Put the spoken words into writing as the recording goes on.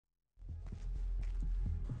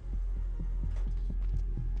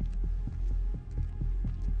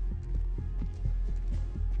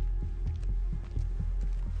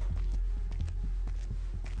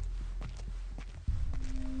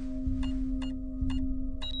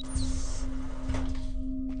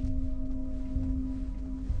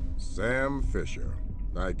Sam Fisher.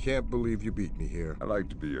 I can't believe you beat me here. I like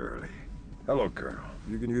to be early. Hello, Colonel.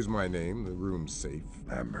 You can use my name. The room's safe.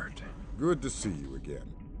 Lambert. Good to see you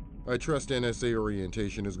again. I trust NSA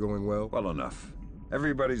orientation is going well? Well enough.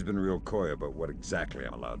 Everybody's been real coy about what exactly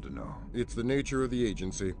I'm allowed to know. It's the nature of the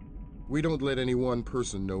agency. We don't let any one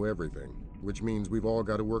person know everything, which means we've all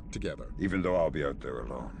got to work together. Even though I'll be out there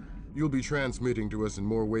alone. You'll be transmitting to us in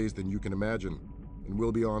more ways than you can imagine, and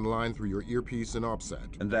we'll be online through your earpiece and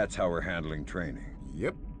OPSAT. And that's how we're handling training.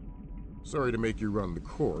 Yep. Sorry to make you run the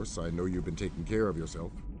course. I know you've been taking care of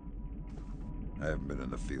yourself. I haven't been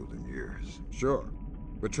in the field in years. Sure.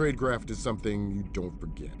 But tradecraft is something you don't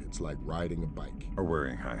forget. It's like riding a bike. Or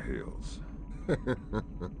wearing high heels.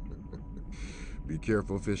 Be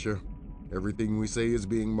careful, Fisher. Everything we say is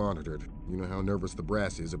being monitored. You know how nervous the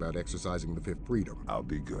brass is about exercising the Fifth Freedom. I'll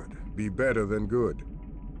be good. Be better than good.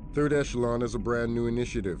 Third Echelon is a brand new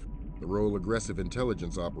initiative. The role aggressive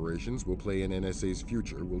intelligence operations will play in NSA's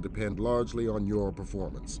future will depend largely on your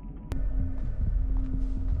performance.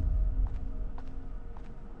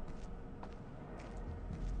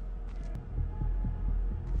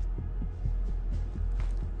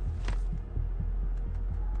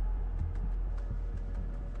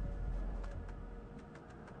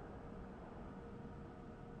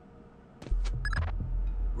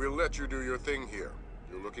 We'll let you do your thing here.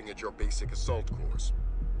 You're looking at your basic assault course.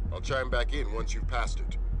 I'll chime back in once you've passed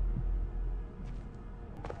it.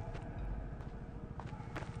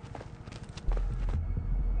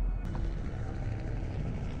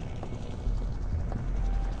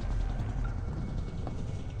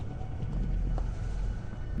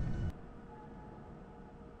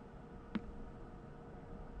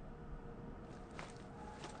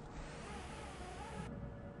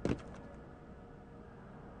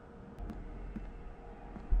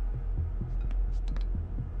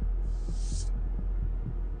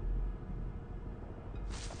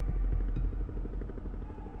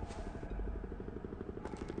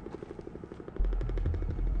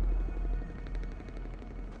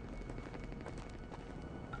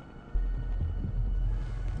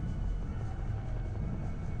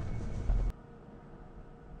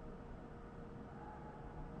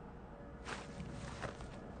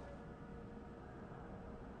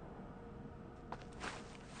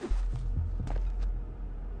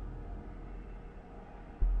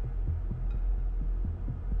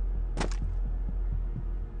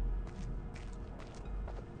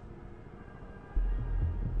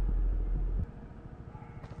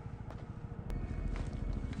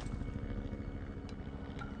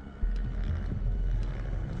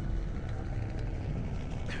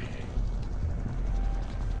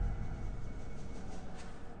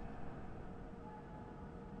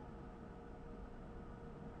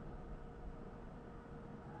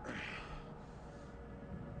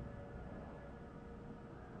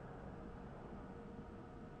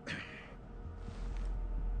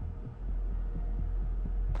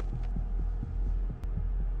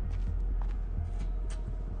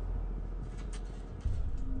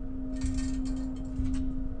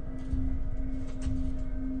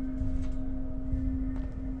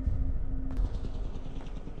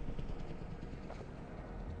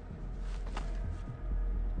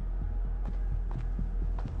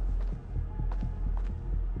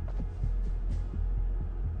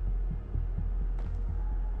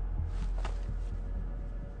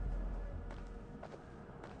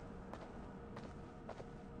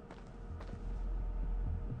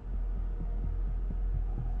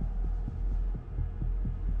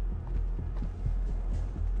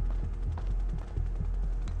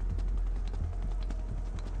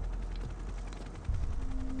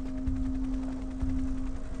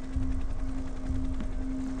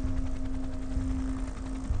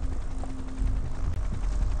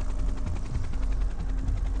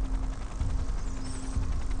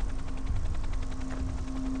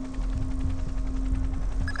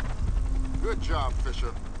 Good job,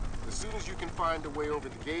 Fisher. As soon as you can find a way over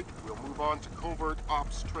the gate, we'll move on to covert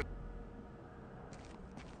ops training.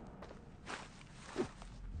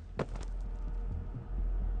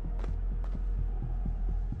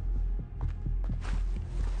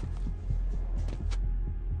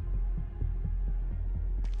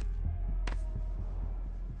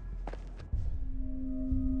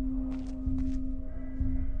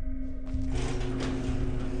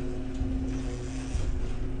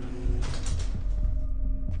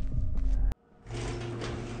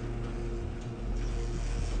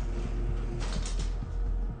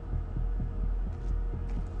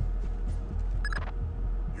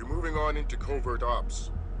 Moving on into covert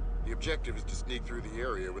ops. The objective is to sneak through the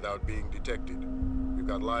area without being detected. We've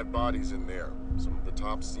got live bodies in there. Some of the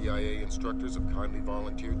top CIA instructors have kindly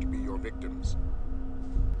volunteered to be your victims.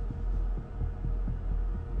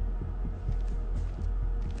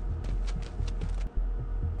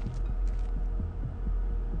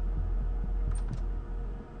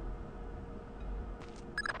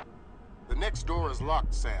 The next door is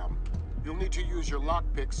locked, Sam. You'll need to use your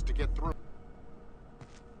lockpicks to get through.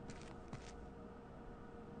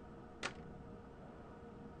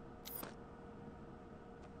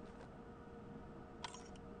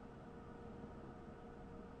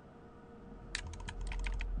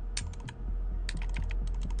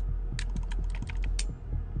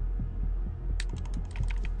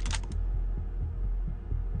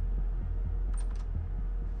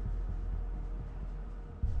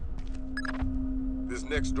 This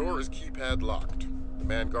next door is keypad locked. The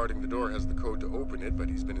man guarding the door has the code to open it, but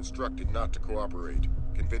he's been instructed not to cooperate.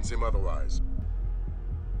 Convince him otherwise.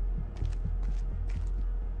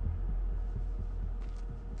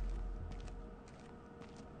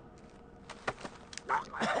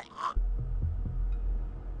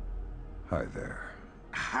 Hi there.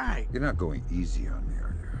 Hi. You're not going easy on me,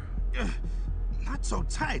 are you? Not so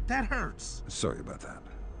tight. That hurts. Sorry about that.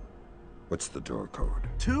 What's the door code?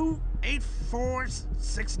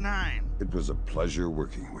 28469. It was a pleasure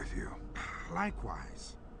working with you.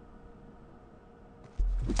 Likewise.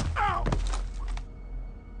 Ow!